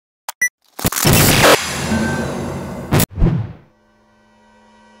I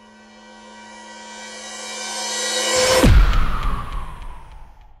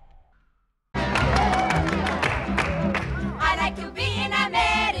like to be in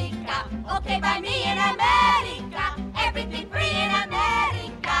America. Okay, by me in America. Everything free in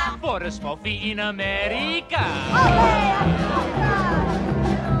America. For a small fee in America.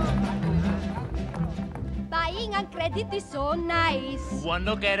 Buying on credit is so nice. One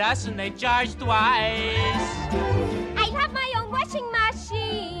look at us and they charge twice. I have my own washing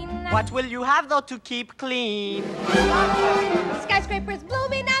machine. What will you have, though, to keep clean? Skyscrapers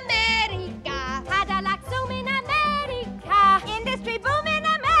bloom in America. Cadillac zoom in America. Industry boom in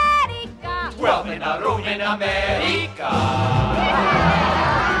America. 12 in a room in America.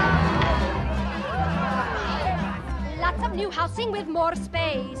 Lots of new housing with more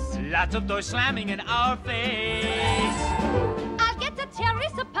space. Lots of doors slamming in our face. I'll get a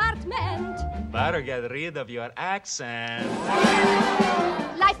terrace apartment. Better get rid of your accent.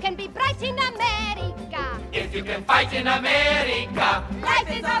 Life can be bright in America. If you can fight in America. Life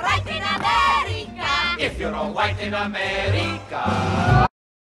is alright in America. If you're all white in America.